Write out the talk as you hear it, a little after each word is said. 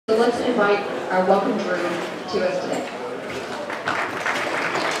So let's invite our welcome crew to us today. All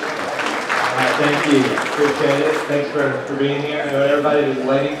right, thank you. Appreciate it. Thanks for being here. I know everybody was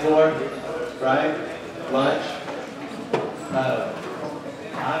waiting for, right? Lunch.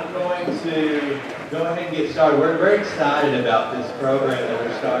 I'm going to go ahead and get started. We're very excited about this program that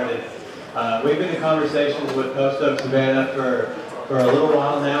we started. We've been in conversations with Post Oak Savannah for a little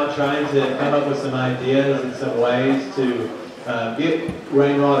while now, trying to come up with some ideas and some ways to get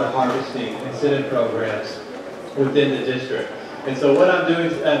rainwater harvesting incentive programs within the district. And so what I'm doing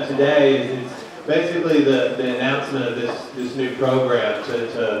today is basically the announcement of this new program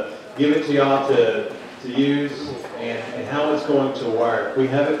to give it to y'all to use and how it's going to work. We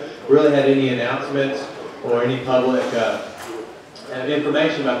haven't really had any announcements or any public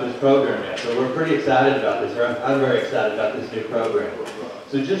information about this program yet, so we're pretty excited about this. I'm very excited about this new program.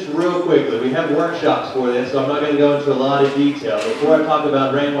 So just real quickly, we have workshops for this, so I'm not going to go into a lot of detail. Before I talk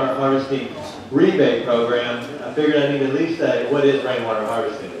about rainwater harvesting rebate program, I figured I need to at least say, what is rainwater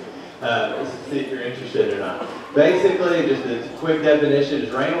harvesting? Let's see if you're interested or not. Basically, just a quick definition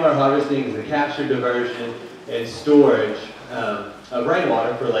is rainwater harvesting is the capture, diversion, and storage of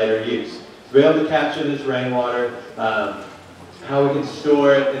rainwater for later use. To be able to capture this rainwater, how we can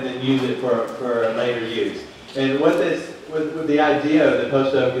store it and then use it for later use. And what the idea that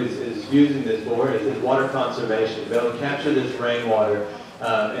Post Oak is using this for is water conservation. To be able to capture this rainwater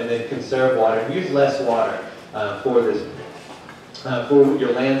and then conserve water and use less water for this. For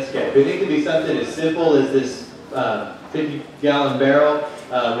your landscape. It needs to be something as simple as this 50-gallon barrel.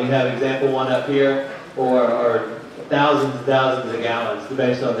 We have example one up here, or thousands and thousands of gallons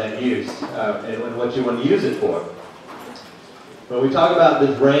based on that use and what you want to use it for. But we talk about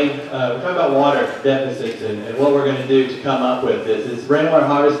this we talk about water deficits and what we're going to do to come up with this. This rainwater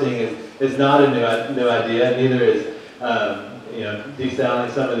harvesting is not a new idea. Neither is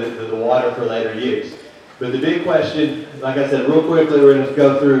desaling some of the water for later use. But the big question, like I said, real quickly, we're going to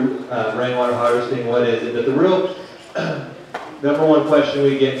go through rainwater harvesting. What is it? But the real number one question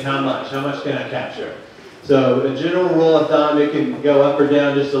we get is how much? How much can I capture? So a general rule of thumb, it can go up or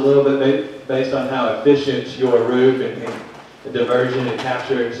down just a little bit based on how efficient your roof and diversion and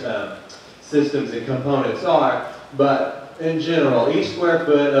capture systems and components are. But in general, each square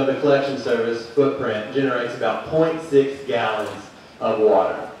foot of the collection service footprint generates about 0.6 gallons of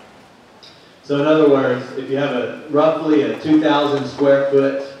water. So in other words, if you have roughly a 2,000 square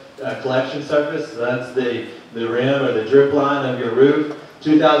foot collection surface, so that's the rim or the drip line of your roof,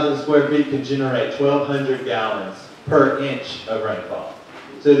 2,000 square feet can generate 1,200 gallons per inch of rainfall.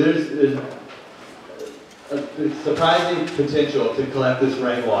 So there's a surprising potential to collect this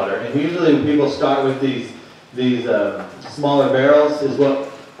rainwater. And usually when people start with these smaller barrels is what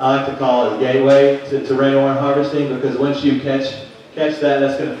I like to call a gateway to rainwater harvesting, because once you catch that,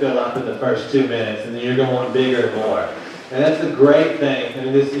 that's going to fill up in the first 2 minutes, and then you're going to want bigger and more. And that's a great thing. I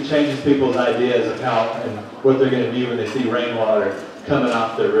mean, it changes people's ideas of how and what they're going to view when they see rainwater coming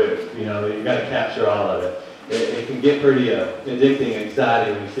off their roof. You know, you've got to capture all of it. It can get pretty addicting and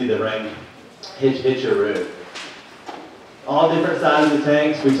exciting when you see the rain hit your roof. All different sizes of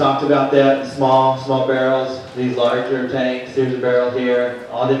tanks. We talked about that. Small barrels. These larger tanks. Here's a barrel here.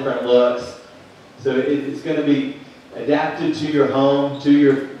 All different looks. So it's going to be adapted to your home, to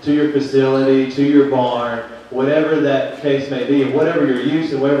your facility, to your barn, whatever that case may be, and whatever your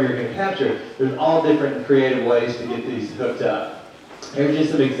use and whatever you're going to capture. There's all different creative ways to get these hooked up. Here's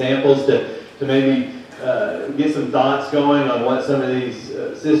just some examples to maybe get some thoughts going on what some of these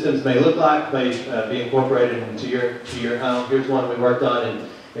systems may look like, may be incorporated into your home. Here's one we worked on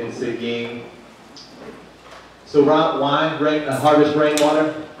in Seguin. So why harvest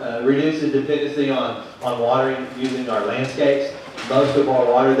rainwater? Reduces dependency on watering using our landscapes. Most of our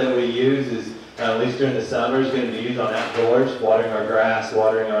water that we use is, at least during the summer, is going to be used on outdoors, watering our grass,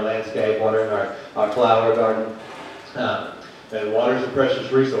 watering our landscape, watering our flower garden. And water is a precious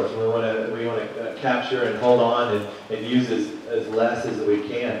resource. We want to capture and hold on and use as less as we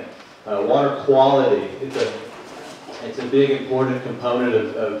can. Water quality, it's a big important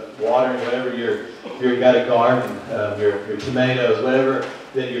component of watering whatever you've got a garden, your tomatoes, whatever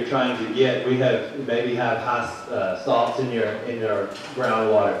that you're trying to get. We maybe have high salts in your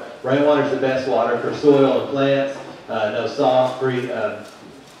groundwater. Rainwater is the best water for soil and plants. No salt, free,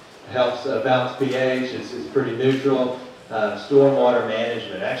 helps balance pH. It's pretty neutral. Stormwater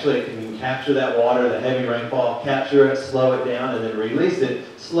management. Actually, you can capture that water, the heavy rainfall, capture it, slow it down, and then release it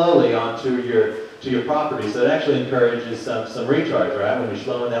slowly onto your property. So it actually encourages some recharge, right? When you're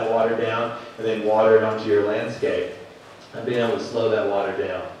slowing that water down and then water it onto your landscape, and being able to slow that water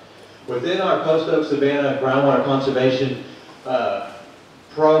down. Within our Post Oak Savannah groundwater conservation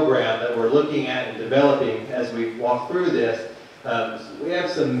program that we're looking at and developing as we walk through this, we have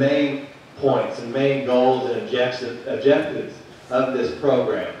some main points and main goals and objectives of this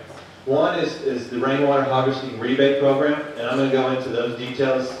program. One is the rainwater harvesting rebate program, and I'm going to go into those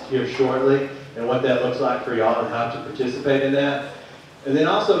details here shortly and what that looks like for y'all and how to participate in that. And then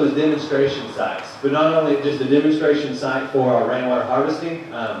also is demonstration sites, but not only just a demonstration site for our rainwater harvesting,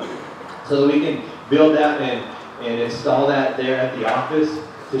 so that we can build that and install that there at the office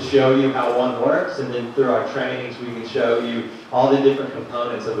to show you how one works, and then through our trainings we can show you all the different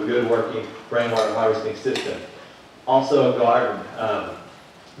components of a good working rainwater harvesting system. Also a garden,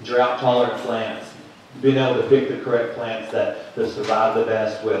 drought tolerant plants, being able to pick the correct plants that survive the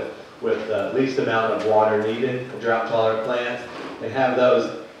best with least amount of water needed, drought tolerant plants, and have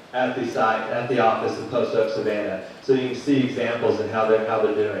those at the site, at the office in Post Oak, Savannah, so you can see examples and how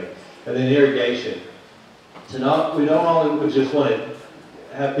they're doing. And then irrigation. We don't only just want to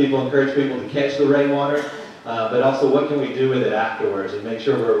have encourage people to catch the rainwater, but also what can we do with it afterwards and make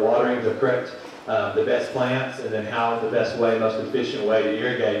sure we're watering the best plants, and then how the best way, most efficient way to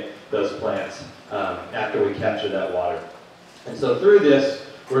irrigate those plants after we capture that water. And so through this,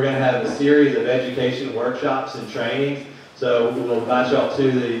 we're going to have a series of education workshops and trainings. So we'll invite y'all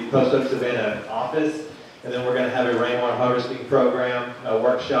to the Post Oak, Savannah office, and then we're going to have a rainwater harvesting program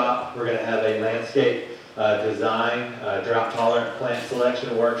workshop. We're going to have a landscape design, drought tolerant plant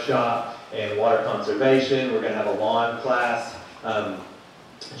selection workshop, and water conservation. We're going to have a lawn class.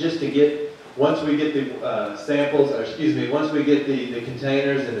 Just to get, once we get the samples, or excuse me, once we get the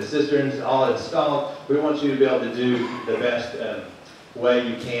containers and the cisterns all installed, we want you to be able to do the best way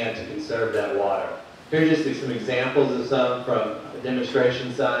you can to conserve that water. Here are just some examples of some from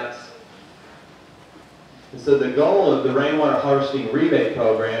demonstration sites. And so the goal of the rainwater harvesting rebate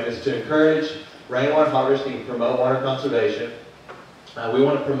program is to encourage rainwater harvesting and promote water conservation. We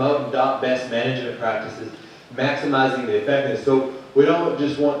want to promote and adopt best management practices, maximizing the effectiveness. So we don't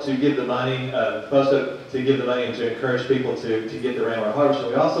just want to give the money, to give the money and to encourage people to get the rainwater harvesting.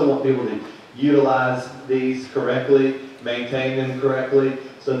 We also want people to utilize these correctly, maintain them correctly,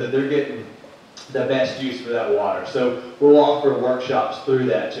 so that they're getting the best use for that water. So we'll offer workshops through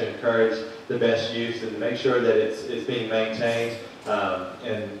that to encourage the best use and to make sure that it's being maintained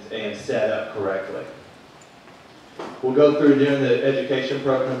and set up correctly. We'll go through during the education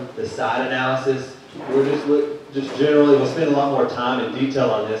program the site analysis. We'll just generally, we'll spend a lot more time and detail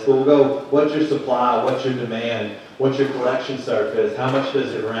on this, but we'll go, what's your supply, what's your demand, what's your collection surface, how much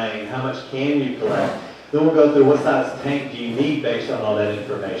does it rain, how much can you collect? Then we'll go through what size tank do you need based on all that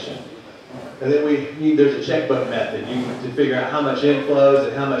information. And then there's a checkbook method. You to figure out how much inflows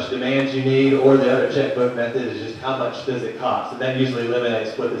and how much demands you need, or the other checkbook method is just how much does it cost. And that usually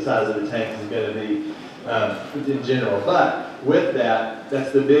eliminates what the size of the tank is going to be in general. But with that,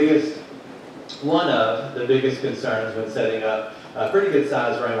 that's one of the biggest concerns when setting up a pretty good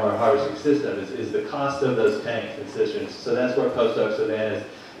sized rainwater harvesting system is the cost of those tanks and cisterns. So that's where Post Oak, Savannah is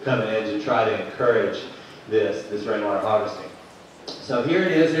coming in to try to encourage this rainwater harvesting. So here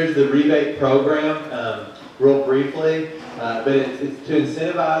it is. Here's the rebate program, real briefly, but it's to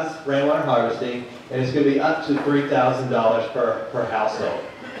incentivize rainwater harvesting, and it's going to be up to $3,000 per household.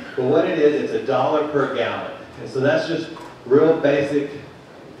 But what it is, it's $1 per gallon, and so that's just real basic.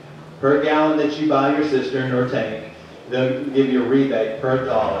 Per gallon that you buy your cistern or tank, they'll give you a rebate per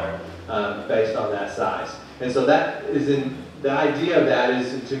dollar based on that size. And so that is the idea of that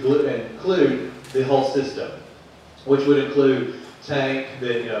is to include the whole system, which would include tank,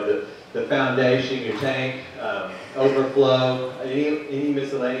 the foundation, your tank, overflow, any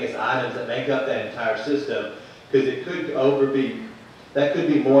miscellaneous items that make up that entire system, because it could that could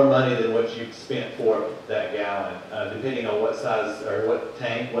be more money than what you've spent for that gallon, depending on what size or what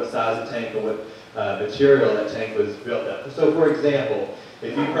size of tank, or what material that tank was built up. So for example,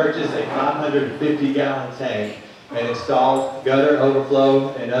 if you purchase a 550-gallon tank and install gutter,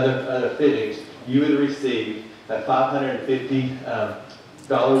 overflow, and other fittings, you would receive a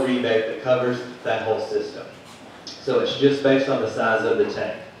 $550 rebate that covers that whole system. So it's just based on the size of the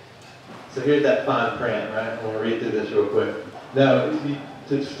tank. So here's that fine print, right? I'm going to read through this real quick. Now,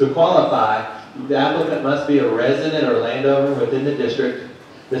 to qualify, the applicant must be a resident or landowner within the district.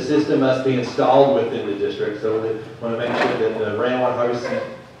 The system must be installed within the district. So we want to make sure that the rainwater harvesting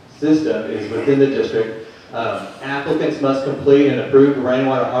system is within the district. Applicants must complete an approved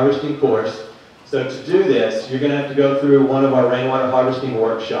rainwater harvesting course. So to do this, you're going to have to go through one of our rainwater harvesting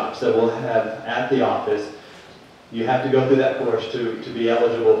workshops that we'll have at the office. You have to go through that course to be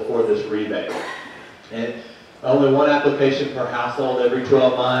eligible for this rebate. And only one application per household every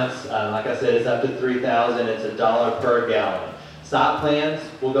 12 months. Like I said, it's up to $3,000. It's $1 per gallon. Site plans,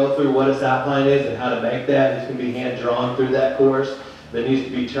 we'll go through what a site plan is and how to make that. This can be hand drawn through that course. That needs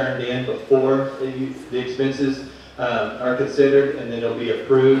to be turned in before the expenses are considered, and then it'll be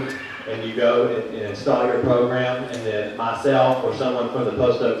approved, and you go and install your program, and then myself or someone from the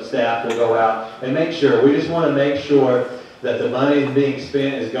Post Oak staff will go out and make sure. We just want to make sure that the money being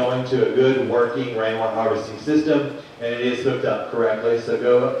spent is going to a good working rainwater harvesting system, and it is hooked up correctly. So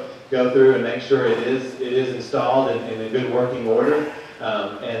go through and make sure it is installed in a good working order,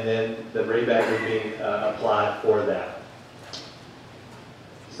 and then the rebate will be applied for that.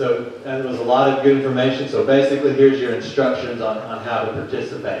 So that was a lot of good information. So basically, here's your instructions on how to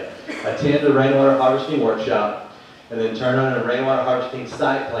participate. Attend a rainwater harvesting workshop, and then turn on a rainwater harvesting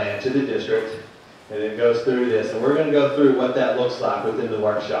site plan to the district, and it goes through this. And we're going to go through what that looks like within the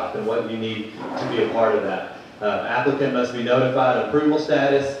workshop and what you need to be a part of that. Applicant must be notified of approval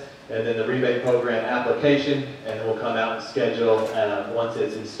status, and then the rebate program application, and then we'll come out and schedule once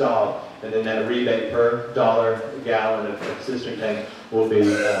it's installed, and then that rebate per $1 of cistern tank will be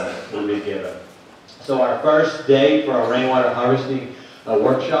given. So our first date for our rainwater harvesting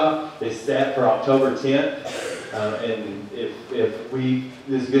workshop is set for October 10th, and this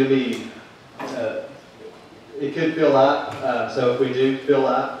is going to be, it could fill up, so if we do fill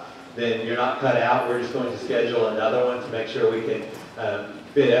up, then you're not cut out. We're just going to schedule another one to make sure we can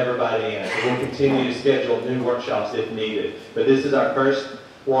fit everybody in. We'll continue to schedule new workshops if needed. But this is our first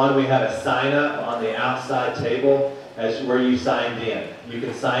one. We have a sign up on the outside table as where you signed in. You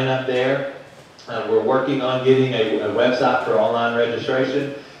can sign up there. We're working on getting a website for online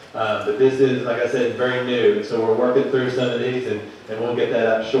registration. But this is, like I said, very new. So we're working through some of these, and we'll get that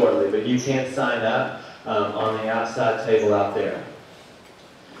up shortly. But you can sign up on the outside table out there.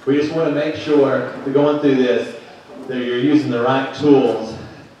 We just want to make sure, going through this, that you're using the right tools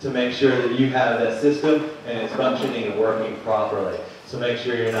to make sure that you have that system and it's functioning and working properly. So make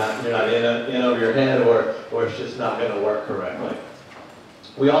sure you're not in over your head, or it's just not going to work correctly.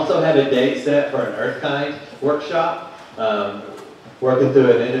 We also have a date set for an earth kind workshop. Working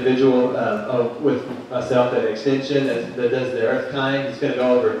through an individual with myself at Extension that does the earth kind. It's going to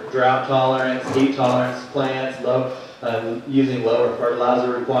go over drought tolerance, heat tolerance plants, using lower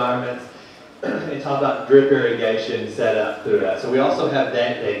fertilizer requirements, and talk about drip irrigation set up through that. So we also have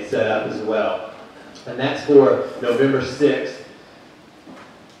that date set up as well. And that's for November 6th.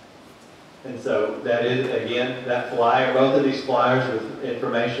 And so that is, again, that flyer, both of these flyers with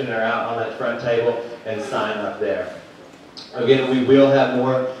information are out on that front table, and sign up there. Again, we will have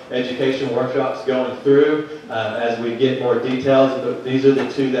more education workshops going through as we get more details, but these are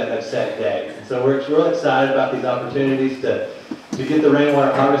the two that have set dates. And so we're real excited about these opportunities to get the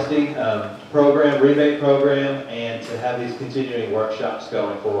rainwater harvesting program, rebate program, and to have these continuing workshops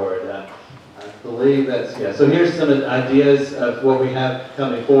going forward. I believe that's, yeah. So here's some ideas of what we have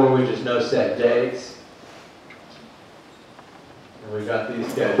coming forward, just no set dates. And we've got these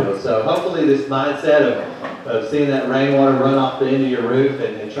scheduled. So hopefully this mindset of seeing that rainwater run off the end of your roof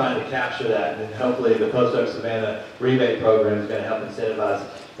and trying to capture that, and hopefully the Post Oak Savannah rebate program is going to help incentivize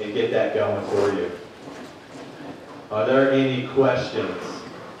and get that going for you. Are there any questions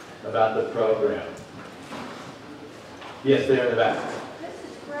about the program? Yes, there in the back. This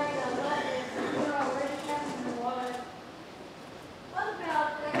is great. I love this. You're already capturing the water. What about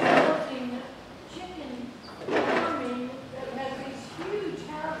exposing chicken farming that has these huge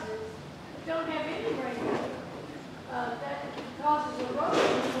houses that don't have any rainwater? That causes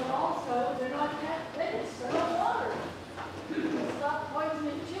erosion, but also they didn't sell water. Stop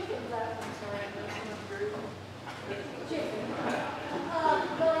poisoning chickens out. I'm sorry, I don't want to group. Chicken.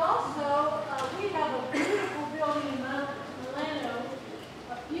 But also, we have a beautiful building in Milam,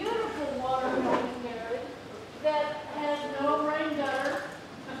 a beautiful water building there that has no rain gutter.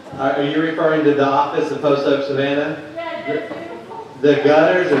 Are you referring to the office of Post Oak Savannah? Yeah, they're beautiful. The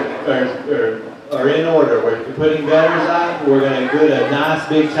gutters are in order. We're putting gutters out. We're going to put a nice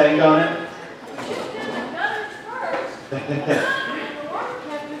big tank on it.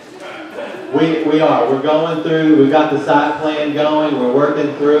 We are. We're going through. We've got the site plan going. We're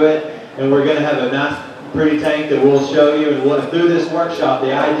working through it, and we're going to have a nice, pretty tank that we'll show you. And through this workshop,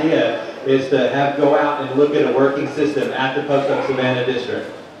 the idea is to go out and look at a working system at the Post Oak Savannah District.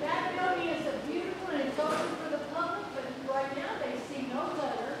 That building is a beautiful and it's open for the public, but right now they see no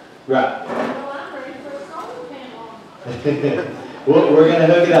gutter. Right. Well, I'm ready for a solar panel. Well, we're going to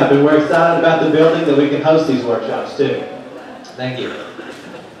hook it up, and we're excited about the building that we can host these workshops too. Thank you.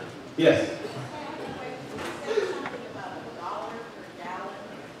 Yes.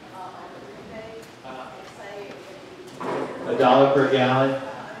 $1 per gallon. You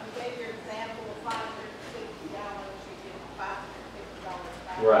gave your example of 560 gallons, you give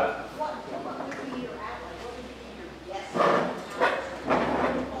Right. What would be your outlay? What would be your guess?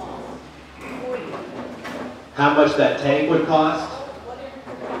 For you? How much that tank would cost?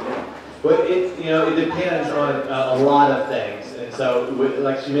 Well, it depends on a lot of things. And so,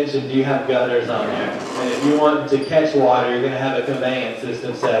 like she mentioned, do you have gutters on there? And if you want to catch water, you're going to have a conveyance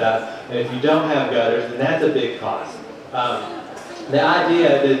system set up. And if you don't have gutters, then that's a big cost. The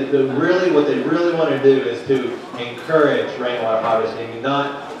idea that what they really want to do is to encourage rainwater harvesting and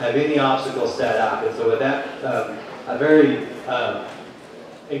not have any obstacles set up. And so with that, a very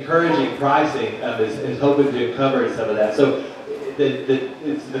encouraging pricing is hoping to cover some of that. So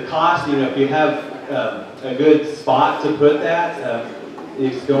it's the cost, if you have a good spot to put that,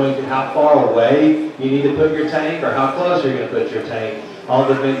 it's going to how far away you need to put your tank or how close you're going to put your tank. All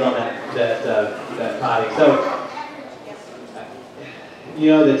depends on that piping. So,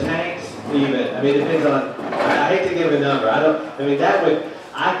 the tanks even, it depends on, I hate to give a number.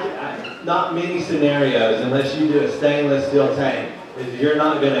 Not many scenarios, unless you do a stainless steel tank, is you're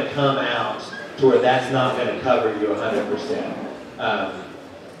not going to come out to where that's not going to cover you 100%.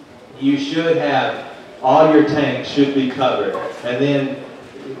 You should have, all your tanks should be covered. And then,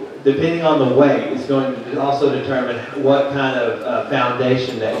 depending on the weight, it's going to also determine what kind of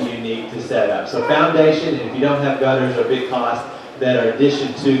foundation that you need to set up. So foundation, if you don't have gutters, are big costs that are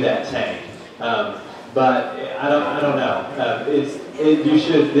addition to that tank. But I don't know. This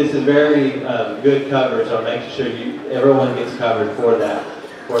is very good coverage on making sure everyone gets covered for that.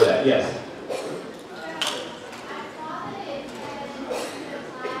 Yes.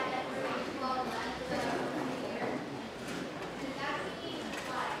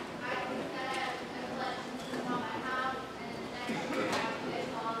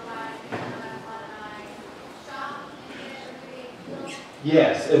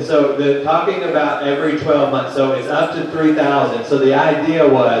 Yes, and so talking about every 12 months, so it's up to 3,000. So the idea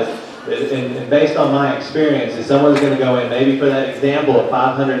was, and based on my experience, if someone's going to go in, maybe for that example of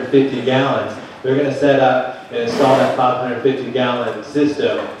 550 gallons, they're going to set up and install that 550-gallon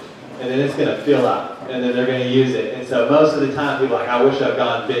system, and then it's going to fill up, and then they're going to use it. And so most of the time, people are like, I wish I'd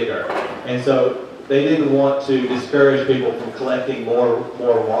gone bigger. And so they didn't want to discourage people from collecting more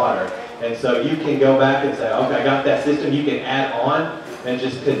water. And so you can go back and say, okay, I got that system. You can add on and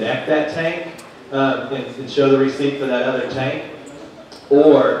just connect that tank and show the receipt for that other tank.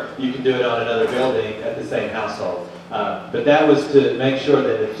 Or you can do it on another building at the same household. But that was to make sure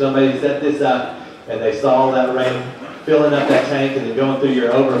that if somebody set this up and they saw that rain filling up that tank and then going through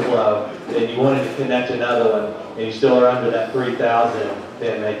your overflow, and you wanted to connect another one, and you still are under that 3,000,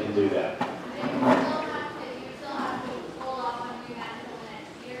 then they can do that.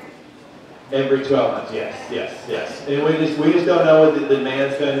 Every 12 months, yes. And we just don't know what the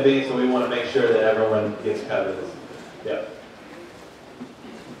demand's going to be, so we want to make sure that everyone gets covered. Yep.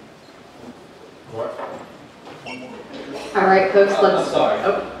 More? All right, folks, let's... I'm sorry.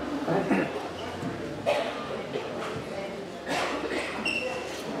 Oh, go ahead.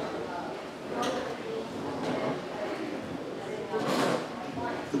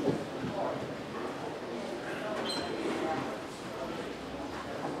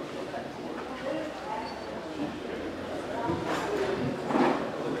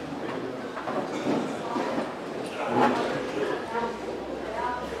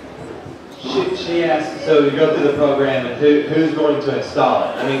 She asked, so you go through the program and who's going to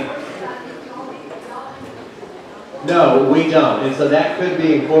install it? No, we don't. And so that could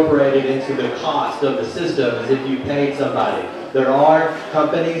be incorporated into the cost of the system as if you paid somebody. There are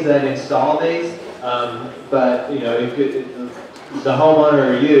companies that install these, but the homeowner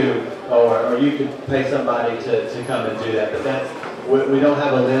or you, or you could pay somebody to come and do that. But we don't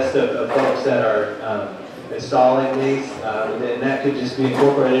have a list of folks that are installing these, and that could just be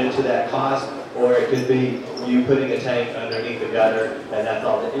incorporated into that cost, or it could be you putting a tank underneath the gutter, and that's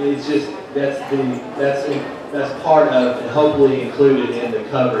all. It's just that's part of, and hopefully included in the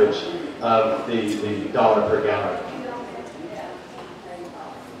coverage of the dollar per gallon.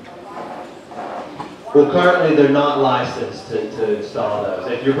 Well, currently they're not licensed to install those.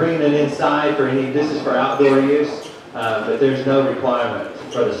 If you're bringing it inside for this is for outdoor use, but there's no requirement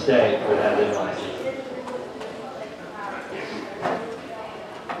for the state for that in license.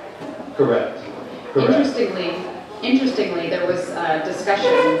 Correct. Interestingly, there was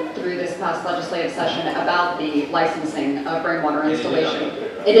discussion through this past legislative session about the licensing of rainwater installation.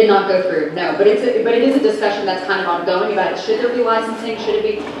 It did not go through, no. But it is a discussion that's kind of ongoing about should there be licensing, should it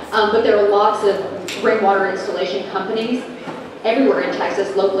be? But there are lots of rainwater installation companies everywhere in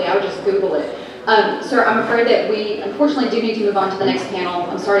Texas. Locally, I would just Google it. Sir, I'm afraid that we unfortunately do need to move on to the next panel.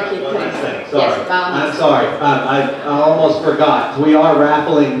 I'm sorry to keep One putting. last thing. Yes, Sorry. by all I'm means. sorry. I almost forgot. We are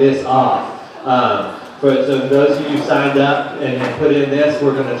raffling this off. So those of you who signed up and put in this,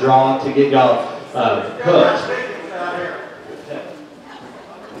 we're going to draw to get y'all hooked.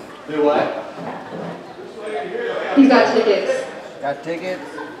 Do what? He's got tickets. Got tickets?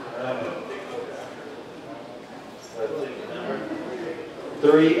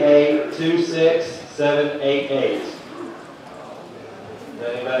 3826788. Is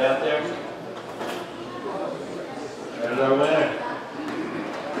there anybody out there? There's our winner.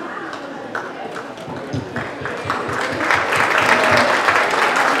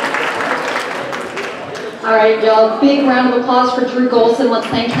 All right, y'all, big round of applause for Drew Gholson. Let's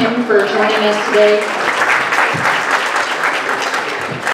thank him for joining us today.